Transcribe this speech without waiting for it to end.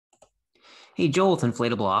Hey, Joel with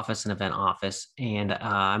InflatableOffice and EventOffice, and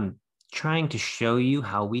I'm trying to show you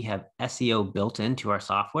how we have SEO built into our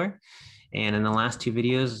software. And in the last two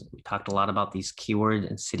videos, we talked a lot about these keyword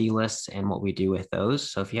and city lists and what we do with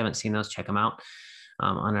those. So if you haven't seen those, check them out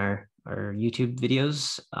on our YouTube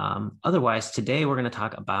videos. Otherwise, today we're going to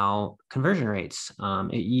talk about conversion rates.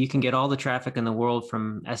 You can get all the traffic in the world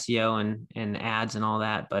from SEO and ads and all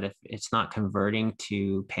that, but if it's not converting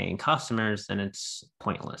to paying customers, then it's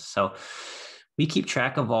pointless. So we keep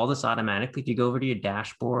track of all this automatically. If you go over to your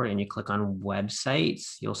dashboard and you click on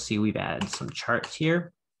websites, you'll see we've added some charts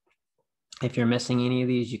here. If you're missing any of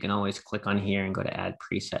these, you can always click on here and go to add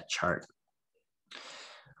preset chart.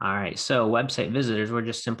 All right, so website visitors, we're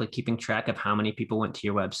just simply keeping track of how many people went to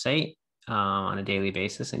your website on a daily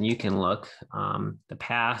basis. And you can look the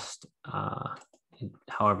past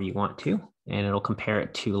however you want to, and it'll compare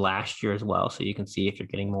it to last year as well. So you can see if you're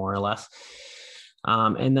getting more or less.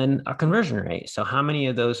 And then a conversion rate. So how many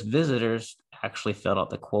of those visitors actually filled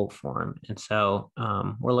out the quote form? And so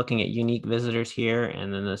we're looking at unique visitors here.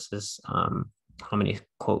 And then this is how many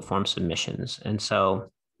quote form submissions. And so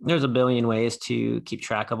there's a billion ways to keep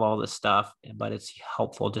track of all this stuff, but it's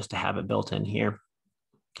helpful just to have it built in here.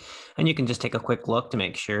 And you can just take a quick look to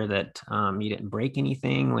make sure that you didn't break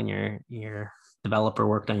anything when your developer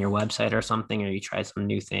worked on your website or something, or you tried some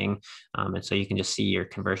new thing. And so you can just see your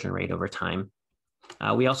conversion rate over time.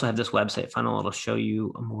 We also have this website funnel. It'll show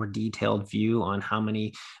you a more detailed view on how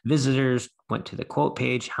many visitors went to the quote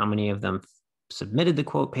page, how many of them submitted the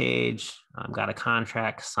quote page, got a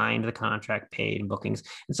contract, signed the contract, paid bookings.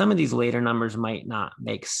 And some of these later numbers might not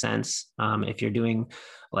make sense if you're doing,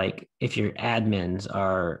 like, if your admins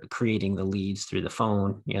are creating the leads through the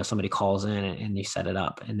phone, somebody calls in and you set it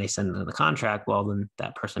up and they send them the contract, well, then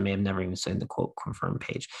that person may have never even seen the quote confirm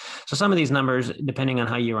page. So some of these numbers, depending on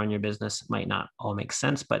how you run your business, might not all make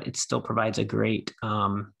sense, but it still provides a great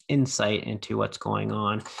insight into what's going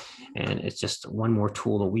on. And it's just one more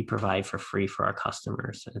tool that we provide for free for our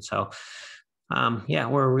customers. And so yeah,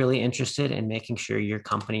 we're really interested in making sure your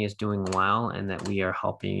company is doing well and that we are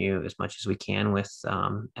helping you as much as we can with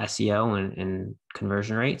SEO and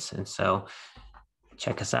conversion rates. And so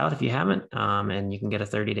check us out if you haven't, and you can get a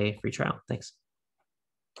 30-day free trial. Thanks.